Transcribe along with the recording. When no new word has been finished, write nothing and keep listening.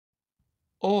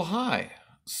Oh, hi.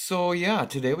 So, yeah,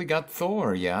 today we got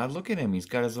Thor. Yeah, look at him. He's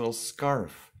got his little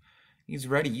scarf. He's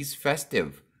ready. He's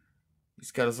festive.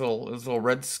 He's got his little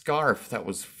red scarf that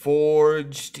was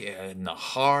forged in the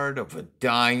heart of a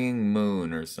dying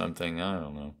moon or something. I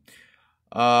don't know.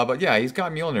 But yeah, he's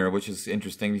got Mjolnir, which is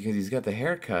interesting because he's got the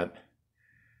haircut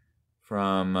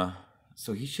from.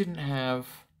 So he shouldn't have.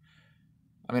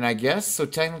 I mean, I guess so.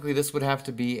 Technically, this would have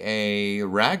to be a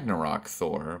Ragnarok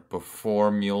Thor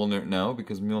before Mjolnir. No,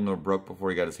 because Mjolnir broke before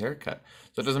he got his haircut.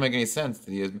 So it doesn't make any sense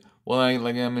that he is. Well,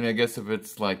 I guess if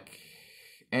it's like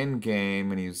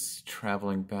Endgame and he's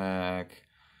traveling back,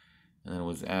 and then it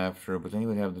was after, but then he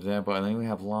would have the dad bod, and then he would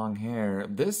have long hair.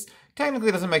 This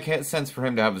technically doesn't make sense for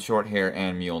him to have the short hair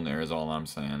and Mjolnir, is all I'm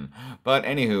saying. But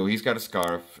anywho, he's got a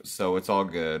scarf, so it's all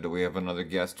good. We have another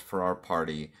guest for our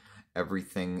party.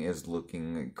 Everything is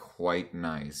looking quite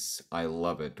nice. I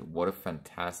love it. What a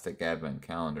fantastic advent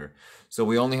calendar. So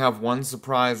we only have one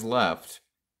surprise left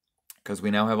because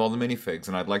we now have all the minifigs.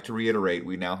 And I'd like to reiterate,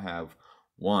 we now have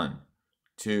 1,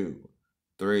 2,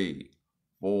 3,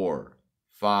 4,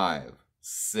 5,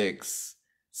 6,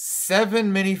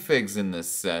 7 minifigs in this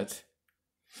set.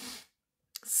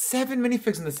 7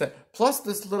 minifigs in this set. Plus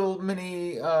this little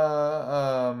mini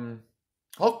Hulkbuster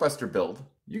build.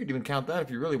 You could even count that if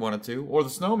you really wanted to. Or the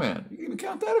snowman. You could even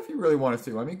count that if you really wanted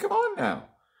to. I mean, come on now.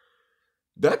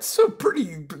 That's a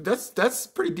pretty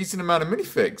decent amount of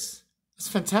minifigs. That's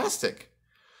fantastic.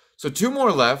 So 2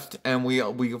 more left, and we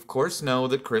of course know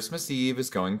that Christmas Eve is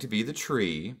going to be the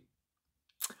tree,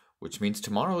 which means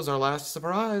tomorrow is our last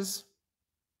surprise.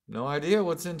 No idea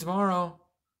what's in tomorrow.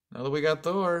 Now that we got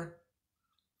Thor.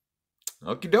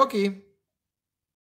 Okie dokie.